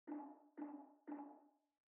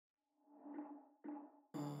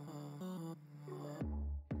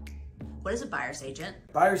What is a buyer's agent?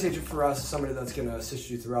 Buyer's agent for us is somebody that's going to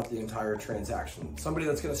assist you throughout the entire transaction. Somebody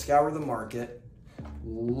that's going to scour the market,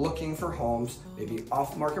 looking for homes, maybe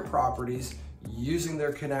off-market properties, using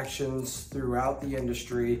their connections throughout the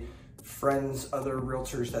industry, friends, other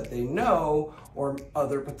realtors that they know, or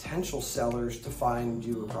other potential sellers to find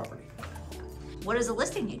you a property. What is a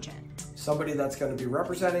listing agent? Somebody that's going to be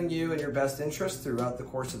representing you in your best interest throughout the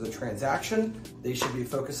course of the transaction. They should be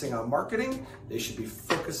focusing on marketing. They should be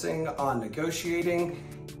focusing on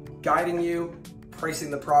negotiating, guiding you,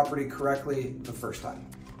 pricing the property correctly the first time.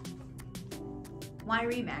 Why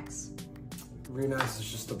RE/MAX? RE/MAX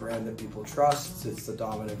is just a brand that people trust. It's the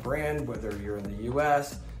dominant brand, whether you're in the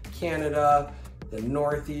US, Canada, the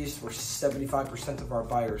Northeast, where 75% of our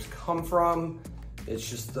buyers come from. It's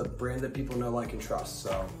just the brand that people know, like, and trust.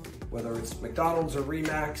 So whether it's McDonald's or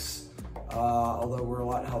RE/MAX, although we're a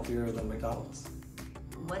lot healthier than McDonald's.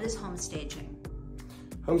 What is home staging?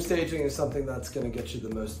 Home staging is something that's going to get you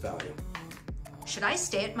the most value. Should I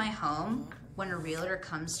stay at my home when a realtor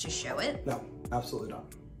comes to show it? No, absolutely not.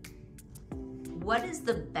 What is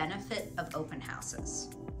the benefit of open houses?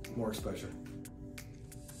 More exposure.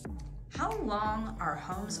 How long are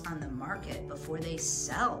homes on the market before they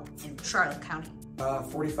sell in Charlotte County?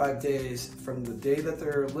 45 days from the day that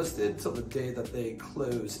they're listed till the day that they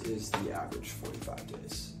close is the average 45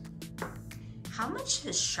 days. How much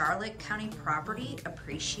has Charlotte County property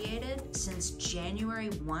appreciated since January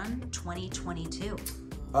 1, 2022?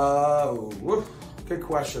 Good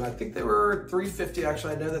question. I think they were 350.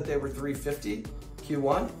 Actually, I know that they were 350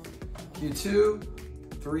 Q1.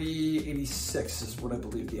 Q2, 386 is what I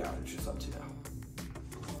believe the average is up to now.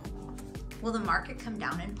 Will the market come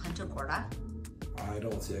down in Punta Gorda? I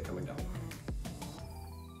don't see it coming down.